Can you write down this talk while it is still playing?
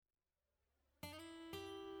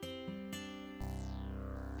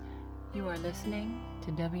You are listening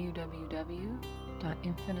to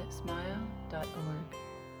www.infinitesmile.org.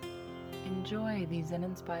 Enjoy these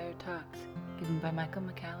Zen-inspired talks given by Michael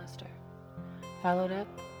McAllister, followed up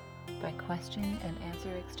by question and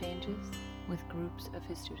answer exchanges with groups of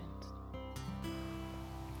his students.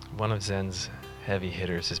 One of Zen's heavy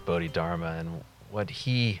hitters is Bodhidharma, and what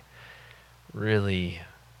he really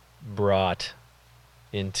brought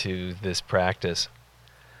into this practice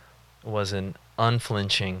was an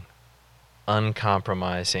unflinching,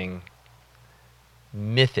 uncompromising,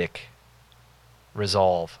 mythic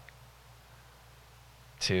resolve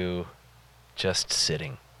to just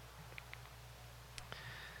sitting.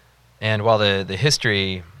 And while the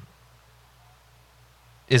history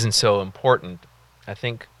isn't so important, I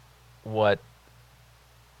think what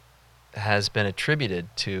has been attributed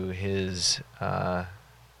to his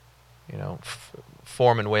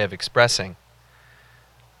form and way of expressing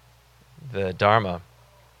the Dharma,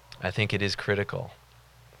 I think it is critical.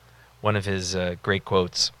 One of his great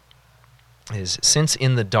quotes is, "Since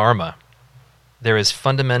in the Dharma there is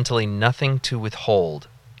fundamentally nothing to withhold,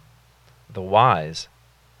 the wise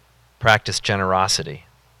practice generosity,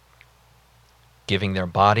 giving their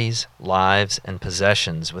bodies, lives, and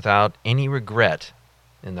possessions without any regret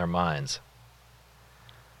in their minds.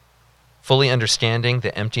 Fully understanding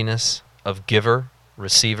the emptiness of giver,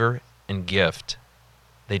 receiver, and gift,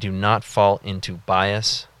 they do not fall into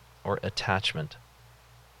bias or attachment."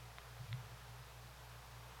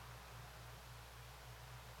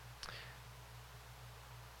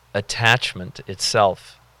 Attachment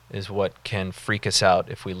itself is what can freak us out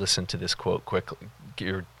if we listen to this quote quickly,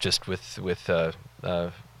 or just with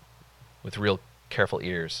real careful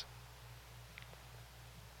ears.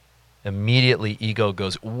 Immediately, ego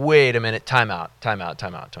goes, "Wait a minute, time out.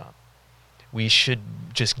 We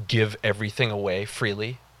should just give everything away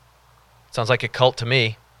freely. Sounds like a cult to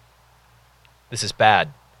me. This is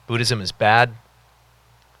bad. Buddhism is bad.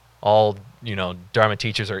 All, Dharma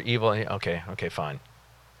teachers are evil." Okay, fine.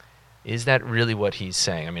 Is that really what he's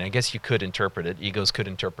saying? I mean, I guess you could interpret it. Egos could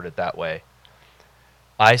interpret it that way.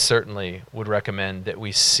 I certainly would recommend that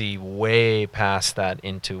we see way past that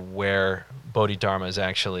into where Bodhidharma is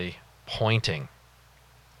actually pointing,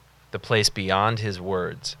 the place beyond his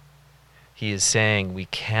words. He is saying we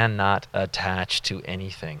cannot attach to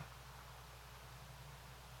anything.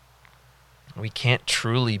 We can't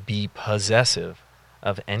truly be possessive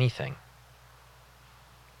of anything.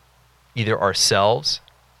 Either ourselves,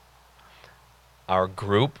 our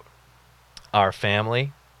group, our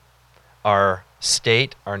family, our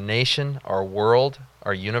state, our nation, our world,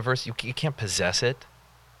 our universe. You can't possess it.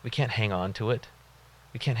 We can't hang on to it.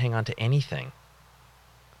 We can't hang on to anything.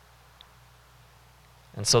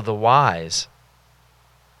 And so the wise,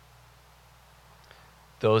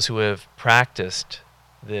 those who have practiced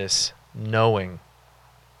this knowing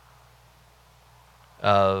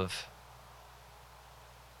of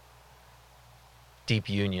deep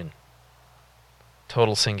union,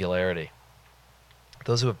 total singularity,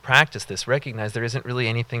 those who have practiced this recognize there isn't really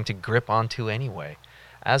anything to grip onto anyway.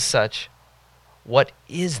 As such, what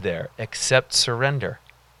is there except surrender?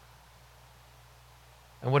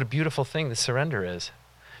 And what a beautiful thing the surrender is.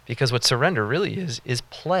 Because what surrender really is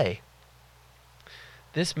play.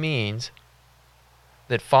 This means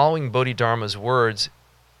that following Bodhidharma's words,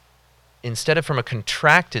 instead of from a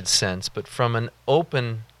contracted sense, but from an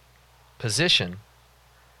open position,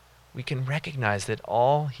 we can recognize that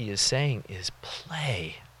all he is saying is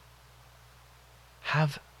play.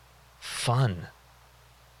 Have fun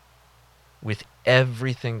with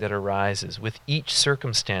everything that arises, with each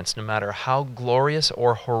circumstance, no matter how glorious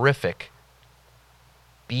or horrific.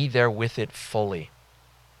 Be there with it fully.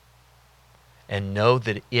 And know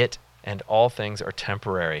that it and all things are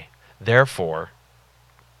temporary. Therefore,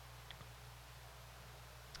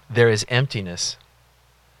 there is emptiness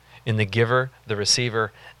in the giver, the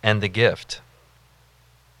receiver, and the gift.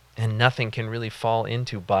 And nothing can really fall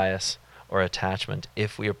into bias or attachment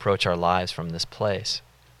if we approach our lives from this place.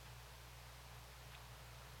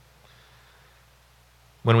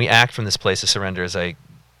 When we act from this place of surrender, as I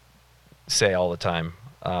say all the time,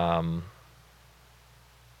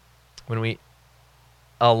 when we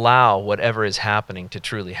allow whatever is happening to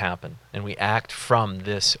truly happen, and we act from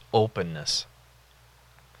this openness,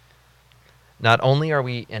 not only are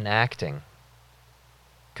we enacting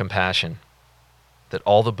compassion that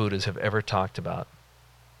all the Buddhas have ever talked about,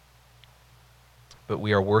 but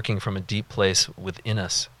we are working from a deep place within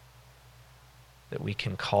us that we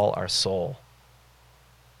can call our soul.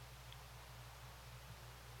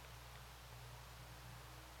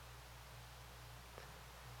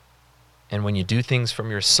 And when you do things from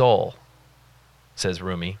your soul, says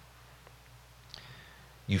Rumi,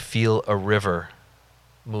 You feel a river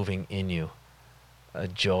moving in you, a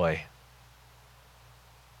joy.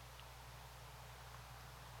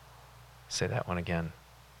 Say that one again.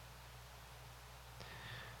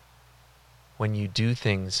 When you do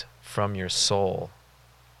things from your soul,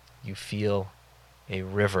 you feel a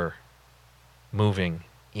river moving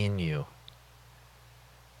in you,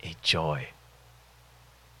 a joy.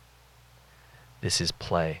 This is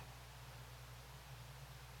play.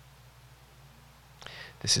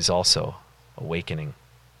 This is also awakening.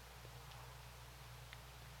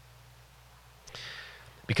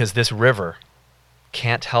 Because this river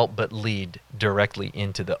can't help but lead directly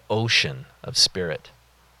into the ocean of spirit.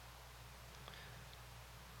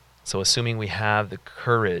 So assuming we have the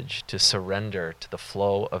courage to surrender to the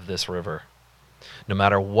flow of this river, no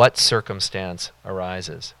matter what circumstance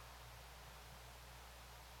arises,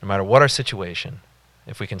 no matter what our situation,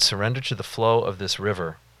 if we can surrender to the flow of this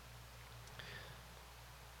river,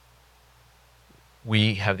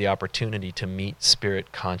 we have the opportunity to meet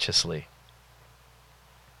spirit consciously.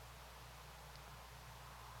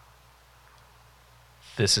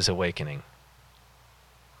 This is awakening.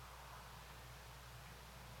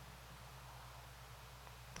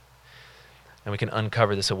 And we can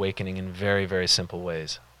uncover this awakening in very, very simple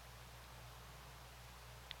ways.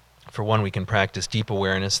 For one, we can practice deep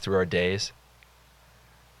awareness through our days.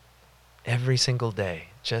 Every single day,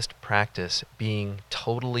 just practice being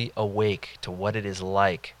totally awake to what it is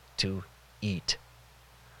like to eat,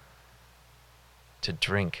 to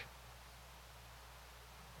drink,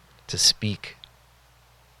 to speak,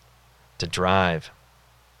 to drive,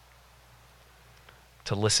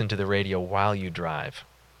 to listen to the radio while you drive.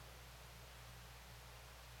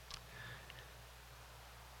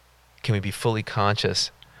 Can we be fully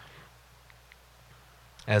conscious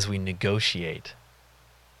as we negotiate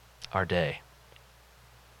our day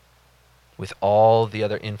with all the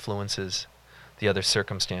other influences, the other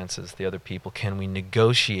circumstances, the other people? Can we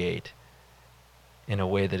negotiate in a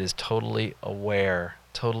way that is totally aware,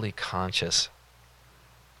 totally conscious?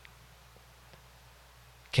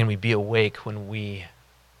 Can we be awake when we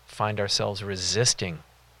find ourselves resisting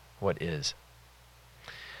what is?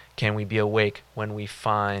 Can we be awake when we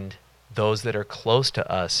find those that are close to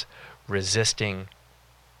us resisting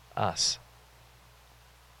us?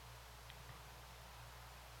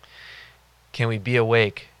 Can we be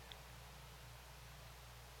awake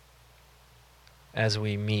as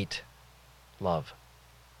we meet love?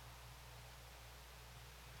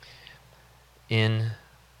 In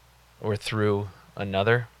or through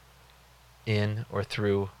another, in or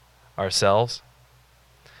through ourselves,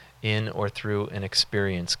 in or through an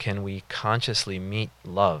experience, can we consciously meet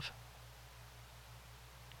love?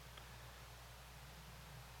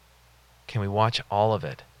 Can we watch all of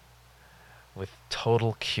it with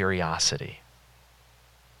total curiosity?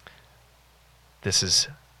 This is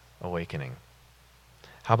awakening.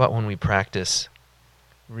 How about when we practice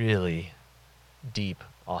really deep,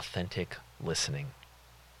 authentic listening?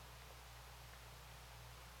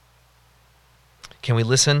 Can we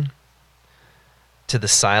listen to the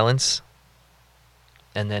silence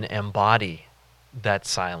and then embody that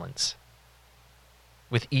silence?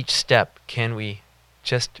 With each step, can we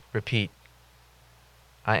just repeat,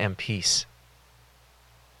 I am peace.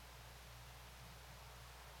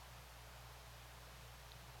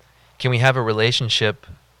 Can we have a relationship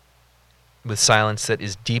with silence that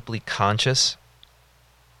is deeply conscious,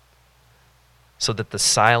 so that the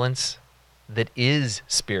silence that is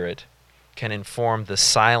spirit can inform the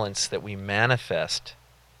silence that we manifest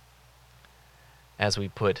as we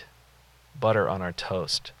put butter on our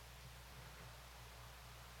toast?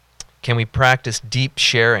 Can we practice deep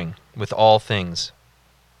sharing with all things,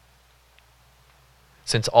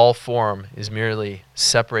 since all form is merely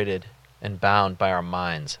separated and bound by our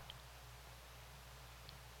minds?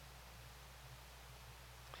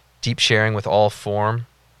 Deep sharing with all form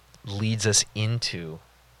leads us into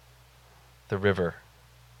the river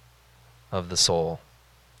of the soul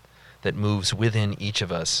that moves within each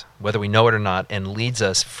of us, whether we know it or not, and leads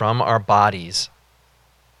us from our bodies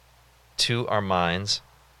to our minds,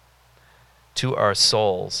 to our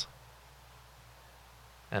souls,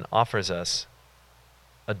 and offers us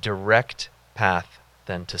a direct path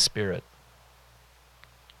then to spirit.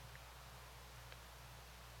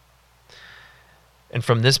 And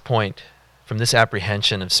from this point, from this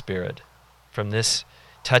apprehension of spirit, from this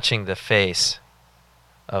touching the face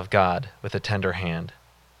of God with a tender hand,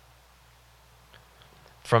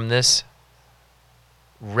 from this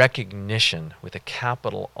recognition with a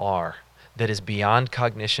capital R that is beyond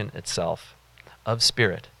cognition itself of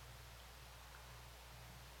spirit,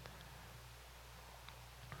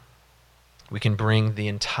 We can bring the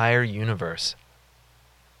entire universe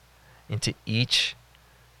into each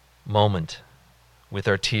moment with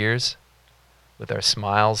our tears, with our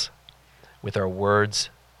smiles, with our words,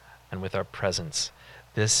 and with our presence.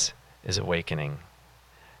 This is awakening,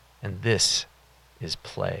 and this is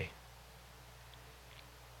play.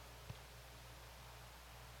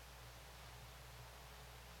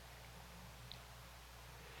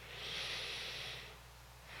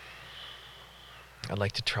 I'd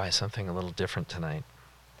like to try something a little different tonight.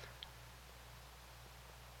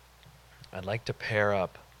 I'd like to pair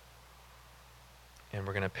up, and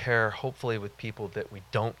we're going to pair hopefully with people that we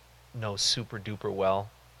don't know super duper well,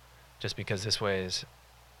 just because this way is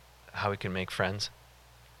how we can make friends.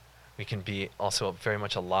 We can be also very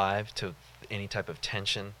much alive to any type of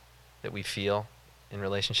tension that we feel in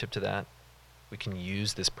relationship to that. We can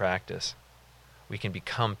use this practice. We can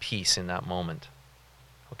become peace in that moment.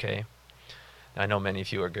 Okay? I know many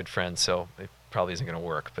of you are good friends, so it probably isn't going to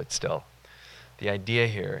work, but still. The idea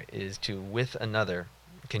here is to, with another,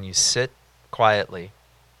 can you sit quietly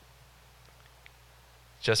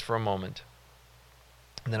just for a moment,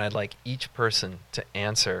 and then I'd like each person to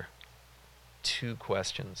answer 2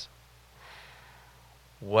 questions.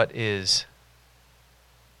 What is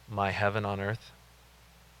my heaven on earth?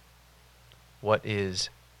 What is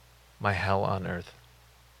my hell on earth?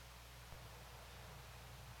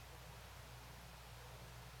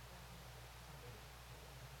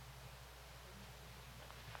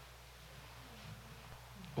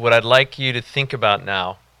 What I'd like you to think about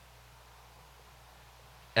now,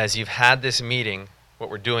 as you've had this meeting, what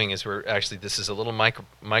we're doing is this is a little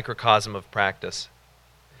microcosm of practice.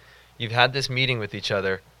 You've had this meeting with each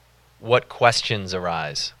other. What questions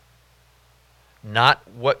arise? Not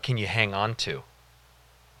what can you hang on to.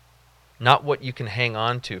 Not what you can hang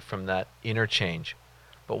on to from that interchange,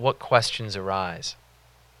 but what questions arise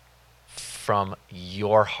from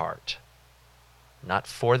your heart. Not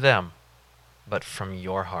for them, but from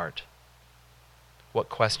your heart. What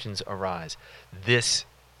questions arise? This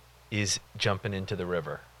is jumping into the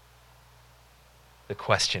river. The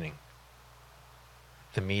questioning.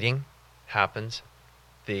 The meeting happens.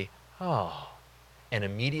 And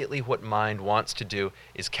immediately what mind wants to do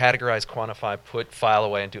is categorize, quantify, put, file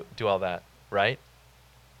away, and do all that, right?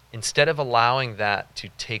 Instead of allowing that to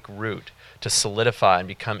take root, to solidify and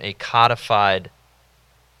become a codified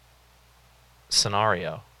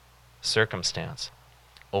scenario, circumstance,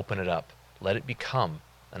 open it up. Let it become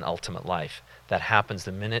an ultimate life. That happens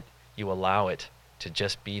the minute you allow it to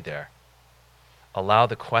just be there. Allow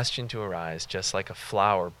the question to arise just like a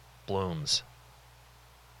flower blooms.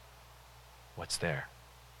 What's there?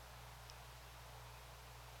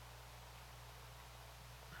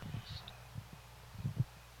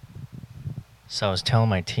 So I was telling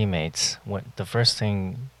my teammates, the first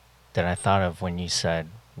thing that I thought of when you said,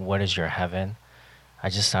 "What is your heaven?" I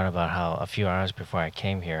just thought about how a few hours before I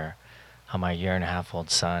came here, how my 1.5-year-old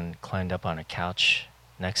son climbed up on a couch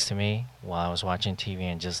next to me while I was watching TV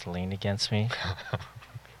and just leaned against me.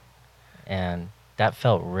 And that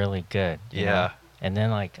felt really good. You know? And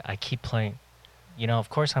then I keep playing, of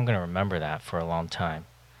course I'm going to remember that for a long time.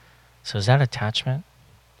 So is that attachment?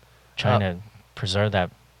 Trying to preserve that,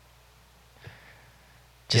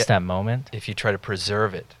 that moment? If you try to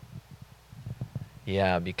preserve it.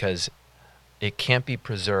 Yeah, because it can't be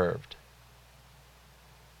preserved,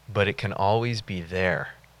 but it can always be there.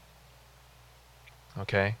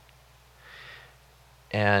 Okay?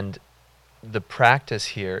 And the practice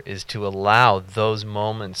here is to allow those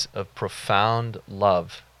moments of profound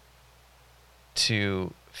love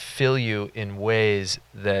to fill you in ways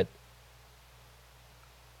that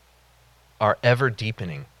are ever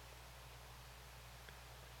deepening.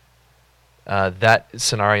 That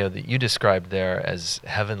scenario that you described there as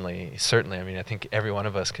heavenly, certainly, I think every one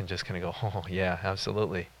of us can just kind of go, oh, yeah,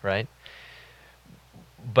 absolutely, right?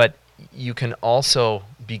 But you can also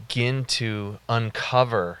begin to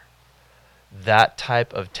uncover that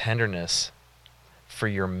type of tenderness for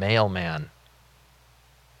your mailman,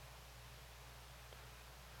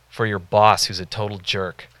 for your boss who's a total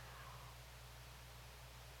jerk.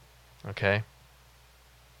 Okay?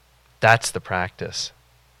 That's the practice.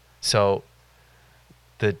 So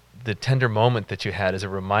the tender moment that you had is a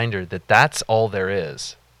reminder that that's all there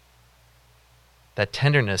is. That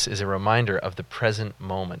tenderness is a reminder of the present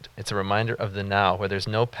moment. It's a reminder of the now, where there's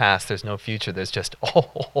no past, there's no future, there's just,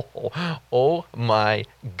 oh my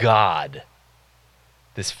God,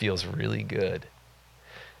 this feels really good.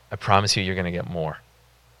 I promise you're going to get more.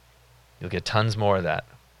 You'll get tons more of that.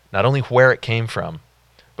 Not only where it came from,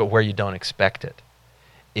 but where you don't expect it,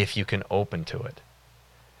 if you can open to it.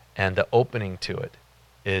 And the opening to it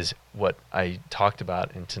is what I talked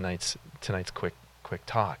about in tonight's quick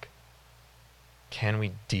talk. Can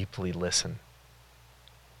we deeply listen?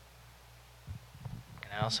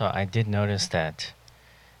 And also, I did notice that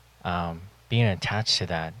being attached to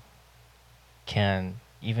that can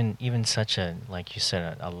even such a, like you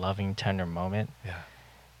said, a loving, tender moment. Yeah.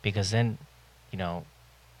 Because then,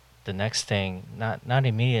 the next thing, not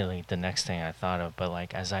immediately the next thing I thought of, but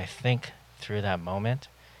like as I think through that moment,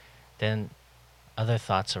 then other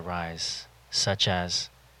thoughts arise, such as,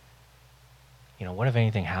 what if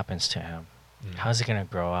anything happens to him? How's he going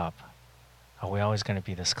to grow up? Are we always going to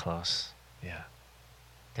be this close? Yeah.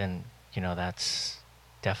 Then, that's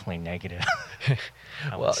definitely negative.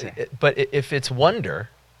 I would Well, say. but if it's wonder,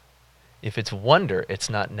 it's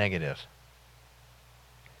not negative.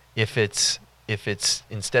 If it's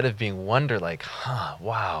instead of being wonder, like,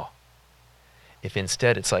 wow. If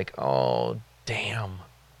instead it's like, oh, damn.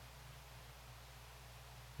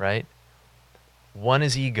 Right? One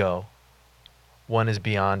is ego. One is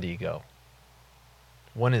beyond ego.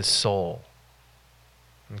 One is soul.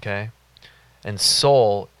 Okay? And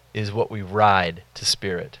soul is what we ride to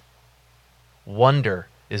spirit. Wonder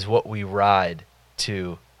is what we ride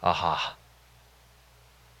to aha.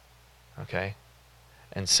 Okay?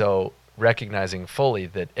 And so recognizing fully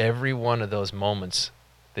that every one of those moments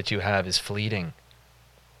that you have is fleeting.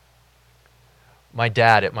 My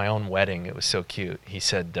dad at my own wedding, it was so cute. He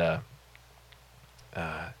said,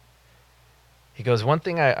 he goes, one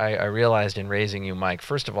thing I realized in raising you, Mike,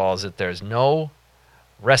 first of all, is that there's no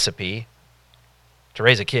recipe to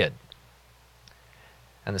raise a kid.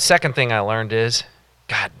 And the second thing I learned is,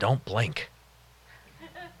 God, don't blink.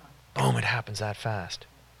 Boom, it happens that fast.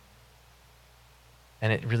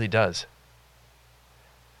 And it really does.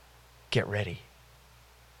 Get ready.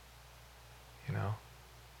 Yeah.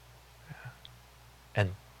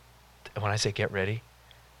 And when I say get ready,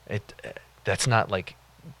 that's not like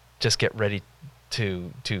just get ready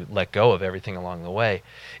to let go of everything along the way.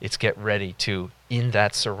 It's get ready to, in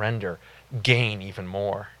that surrender, gain even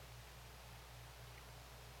more.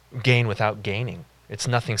 Gain without gaining. It's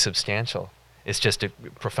nothing substantial. It's just a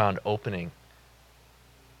profound opening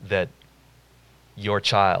that your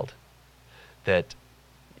child, that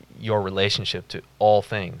your relationship to all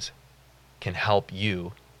things can help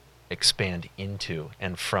you expand into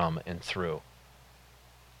and from and through.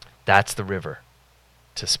 That's the river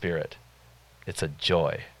to spirit. It's a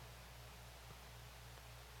joy.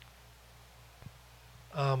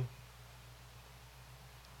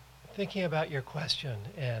 Thinking about your question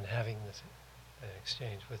and having this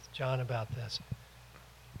exchange with John about this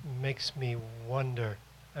makes me wonder.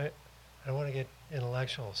 I don't want to get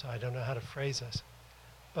intellectual, so I don't know how to phrase this.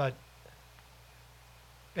 But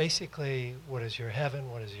basically, what is your heaven?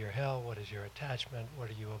 What is your hell? What is your attachment? What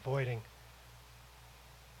are you avoiding?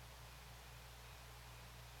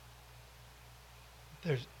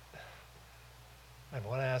 I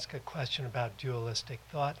want to ask a question about dualistic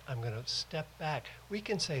thought. I'm going to step back. We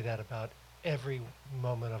can say that about every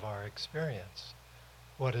moment of our experience.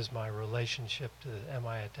 What is my relationship to the, am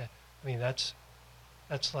I attached? I mean, that's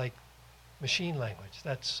like machine language.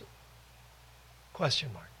 That's question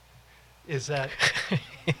mark. Is that...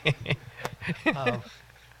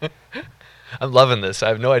 I'm loving this. I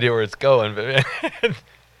have no idea where it's going, but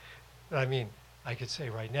I mean, I could say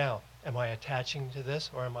right now, am I attaching to this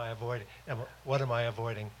or am I avoiding? What am I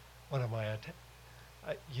avoiding? What am I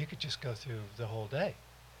you could just go through the whole day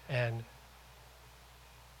and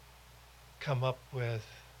come up with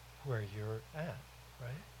where you're at, right?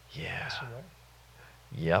 yeah. Yes, right?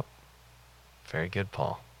 Yep. Very good,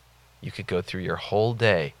 Paul. You could go through your whole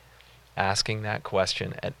day asking that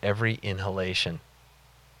question at every inhalation.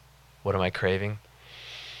 What am I craving?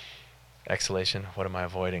 Exhalation, what am I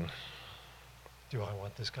avoiding? Do I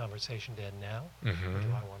want this conversation to end now? Mm-hmm. Or do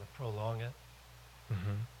I want to prolong it?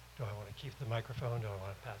 Mm-hmm. Do I want to keep the microphone? Do I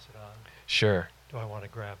want to pass it on? Sure. Do I want to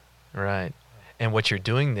grab? Right. And what you're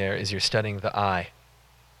doing there is you're studying the I.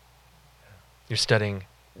 You're studying,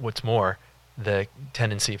 what's more, the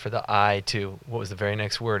tendency for the I to, what was the very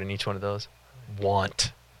next word in each one of those?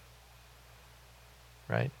 Want.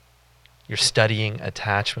 Right? You're studying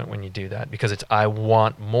attachment when you do that because it's I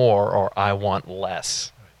want more or I want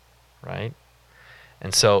less. Right?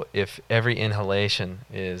 And so if every inhalation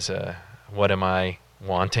is what am I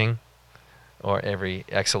wanting, or every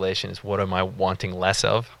exhalation is what am I wanting less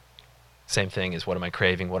of, same thing is what am I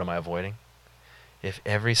craving, what am I avoiding. If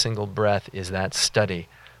every single breath is that study,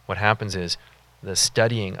 what happens is the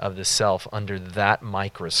studying of the self under that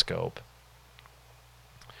microscope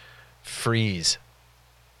frees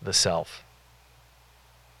the self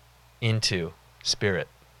into spirit.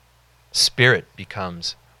 Spirit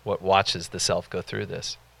becomes what watches the self go through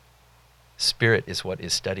this. Spirit is what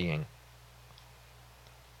is studying.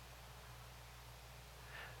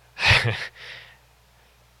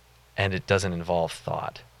 And it doesn't involve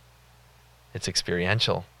thought. It's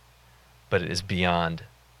experiential, but it is beyond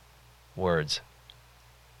words.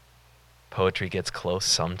 Poetry gets close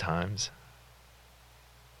sometimes,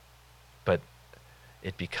 but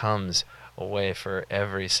it becomes a way for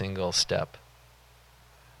every single step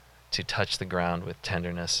to touch the ground with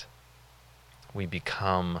tenderness. We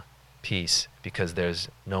become peace because there's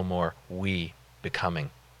no more we becoming.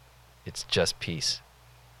 It's just peace.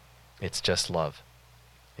 It's just love.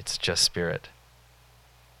 It's just spirit.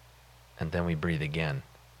 And then we breathe again.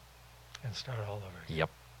 And start all over. Yep.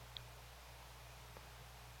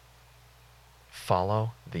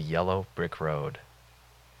 Follow the yellow brick road.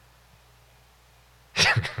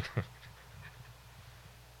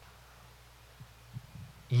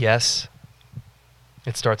 Yes,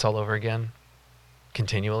 it starts all over again,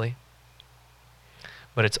 continually.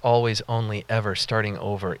 But it's always only ever starting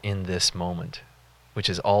over in this moment, which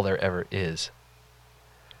is all there ever is.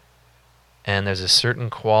 And there's a certain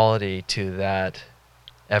quality to that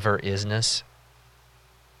ever-isness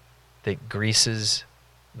that greases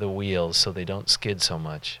the wheels so they don't skid so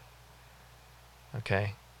much.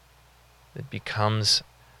 Okay? It becomes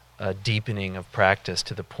a deepening of practice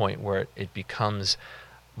to the point where it becomes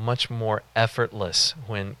much more effortless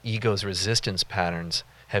when ego's resistance patterns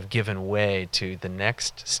have given way to the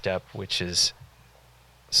next step, which is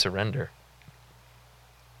surrender.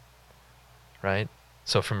 Right?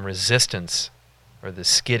 So from resistance, or the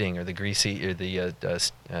skidding, or the greasy, or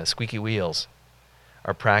the squeaky wheels,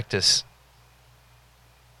 our practice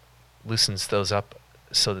loosens those up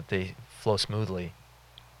so that they flow smoothly.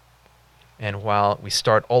 And while we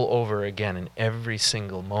start all over again in every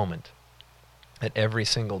single moment, at every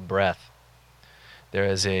single breath, there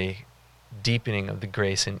is a deepening of the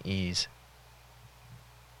grace and ease.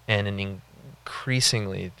 And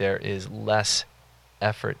increasingly, there is less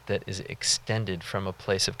effort that is extended from a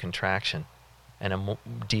place of contraction, and a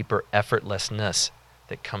deeper effortlessness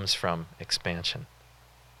that comes from expansion.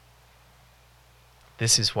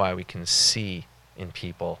 This is why we can see in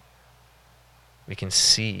people, we can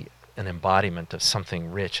see an embodiment of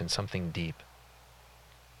something rich and something deep.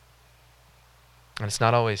 And it's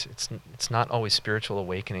not always spiritual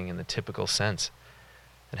awakening in the typical sense.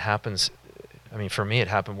 It happens, I mean, for me it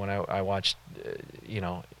happened when I watched,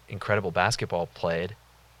 incredible basketball played,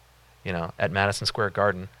 at Madison Square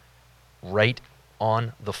Garden, right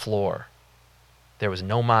on the floor. There was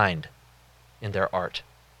no mind in their art.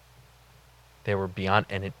 They were beyond,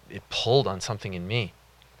 and it pulled on something in me.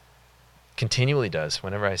 Continually does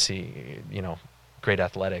whenever I see, great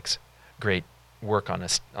athletics, great work on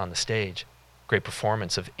the stage, great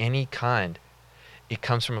performance of any kind. It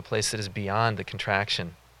comes from a place that is beyond the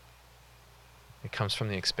contraction. It comes from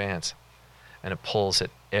the expanse, and it pulls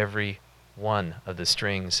at every one of the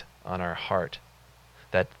strings on our heart,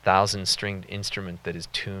 that 1,000-stringed instrument that is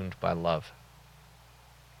tuned by love.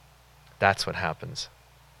 That's what happens.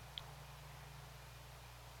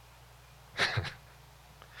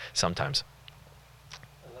 Sometimes.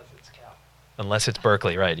 Unless it's Cal. Unless it's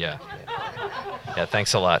Berkeley, right, yeah. Yeah,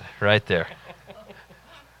 thanks a lot. Right there.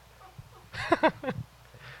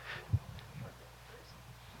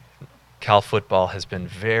 Cal football has been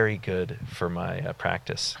very good for my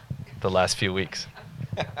practice the last few weeks.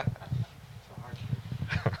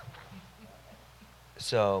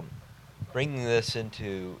 So, bringing this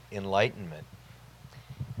into enlightenment,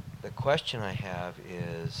 the question I have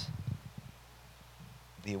is,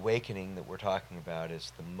 the awakening that we're talking about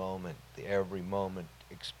is the moment, the every moment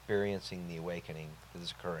experiencing the awakening that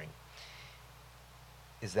is occurring.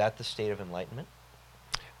 Is that the state of enlightenment?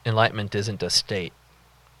 Enlightenment isn't a state.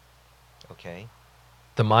 Okay.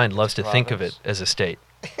 The mind loves to think of it as a state.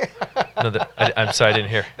 No, I'm sorry, I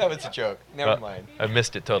didn't hear. That was a joke. Never mind. I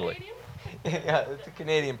missed it totally. Yeah, it's a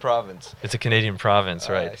Canadian province. It's a Canadian province,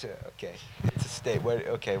 right? Okay. It's a state.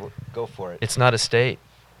 Okay, go for it. It's not a state.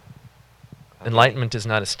 Okay. Enlightenment is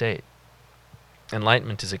not a state.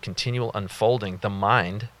 Enlightenment is a continual unfolding. The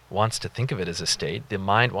mind wants to think of it as a state. The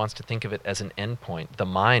mind wants to think of it as an endpoint. The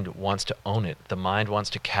mind wants to own it. The mind wants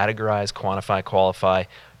to categorize, quantify, qualify,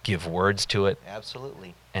 give words to it.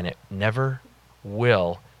 Absolutely. And it never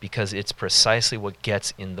will, because it's precisely what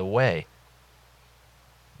gets in the way.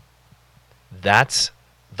 That's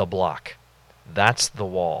the block. That's the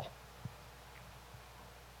wall.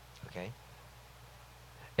 Okay.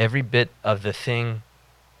 Every bit of the thing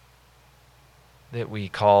that we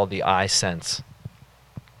call the I sense,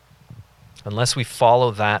 unless we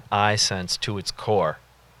follow that I sense to its core,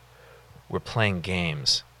 we're playing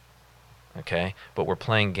games, okay? But we're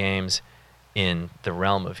playing games in the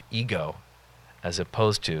realm of ego as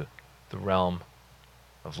opposed to the realm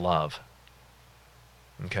of love,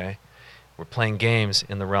 okay? We're playing games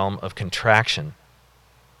in the realm of contraction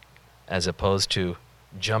as opposed to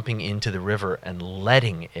jumping into the river and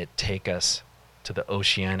letting it take us to the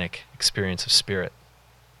oceanic experience of spirit.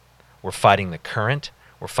 We're fighting the current,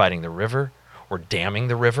 we're fighting the river, we're damming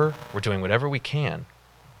the river, we're doing whatever we can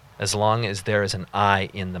as long as there is an I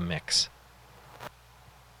in the mix.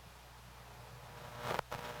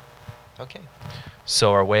 Okay.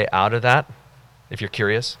 So our way out of that, if you're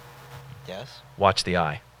curious, Yes. watch the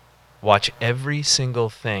I. Watch every single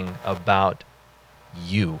thing about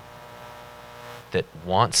you that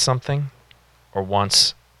wants something or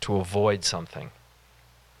wants to avoid something.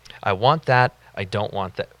 I want that, I don't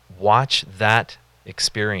want that. Watch that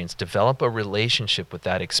experience. Develop a relationship with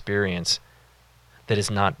that experience that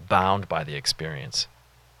is not bound by the experience.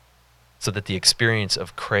 So that the experience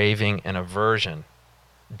of craving and aversion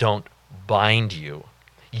don't bind you.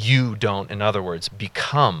 You don't, in other words,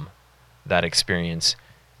 become that experience.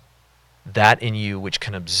 That in you which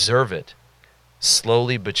can observe it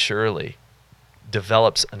slowly but surely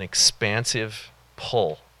develops an expansive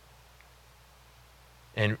pull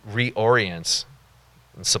and reorients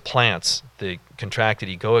and supplants the contracted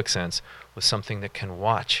egoic sense with something that can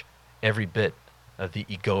watch every bit of the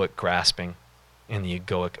egoic grasping and the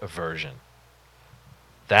egoic aversion.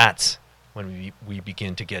 That's when we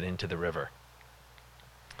begin to get into the river.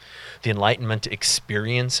 The enlightenment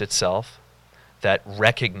experience itself, that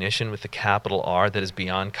recognition with the capital R that is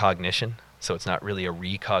beyond cognition, so it's not really a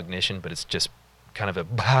recognition, but it's just kind of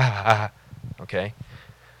a okay?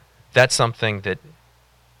 That's something that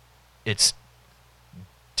it's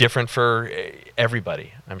different for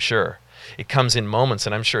everybody, I'm sure. It comes in moments,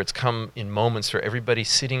 and I'm sure it's come in moments for everybody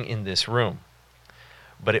sitting in this room.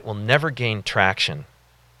 But it will never gain traction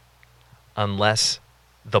unless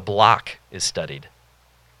the block is studied.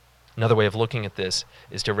 Another way of looking at this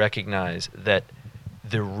is to recognize that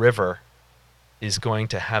the river is going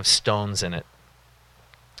to have stones in it.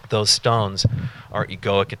 Those stones are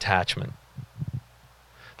egoic attachment.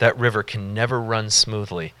 That river can never run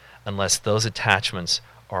smoothly unless those attachments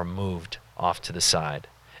are moved off to the side.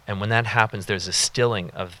 And when that happens, there's a stilling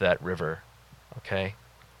of that river, okay?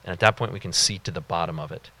 And at that point, we can see to the bottom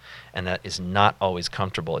of it. And that is not always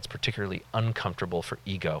comfortable. It's particularly uncomfortable for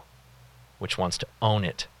ego, which wants to own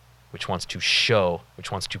it, which wants to show,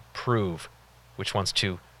 which wants to prove, which wants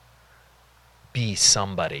to be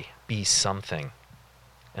somebody, be something.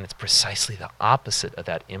 And it's precisely the opposite of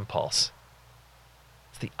that impulse.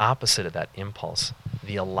 It's the opposite of that impulse.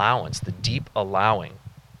 The allowance, the deep allowing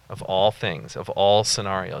of all things, of all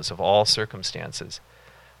scenarios, of all circumstances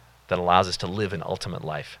that allows us to live an ultimate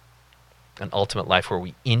life. An ultimate life where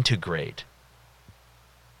we integrate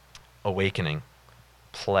awakening,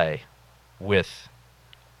 play with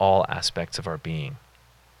all aspects of our being.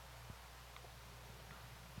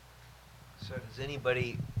 So does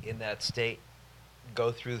anybody in that state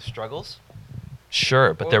go through the struggles?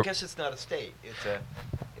 Sure, but well, there. I guess it's not a state.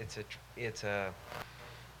 It's a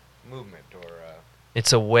movement or a...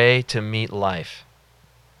 It's a way to meet life.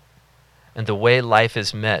 And the way life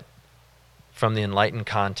is met from the enlightened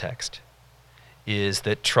context is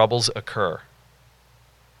that troubles occur.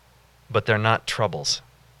 But they're not troubles.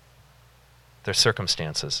 They're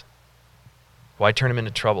circumstances. Why turn them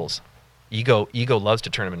into troubles? Ego loves to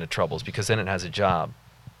turn them into troubles because then it has a job.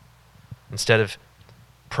 Instead of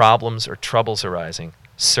problems or troubles arising,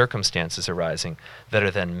 circumstances arising that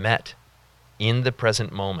are then met in the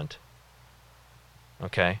present moment.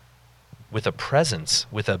 Okay? With a presence,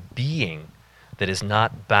 with a being that is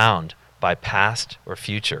not bound by past or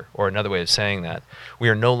future. Or another way of saying that, we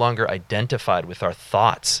are no longer identified with our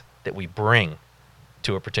thoughts that we bring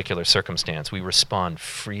to a particular circumstance. We respond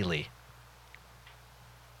freely.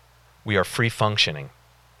 We are free functioning.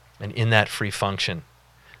 And in that free function,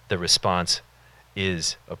 the response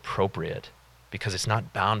is appropriate because it's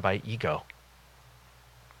not bound by ego.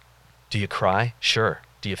 Do you cry? Sure.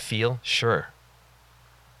 Do you feel? Sure.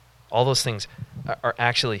 All those things are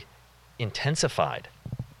actually intensified.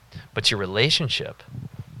 But your relationship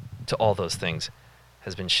to all those things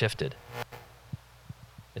has been shifted.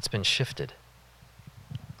 It's been shifted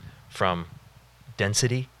from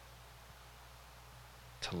density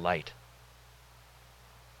to light.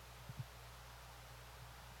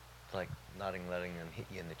 Like not letting them hit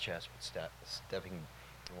you in the chest, but stepping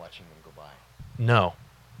and watching them go by. No.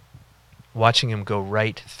 Watching him go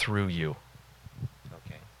right through you.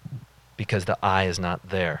 Okay. Because the I is not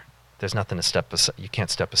there. There's nothing to step aside. You can't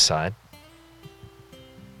step aside.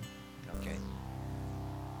 Okay.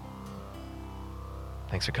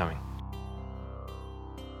 Thanks for coming.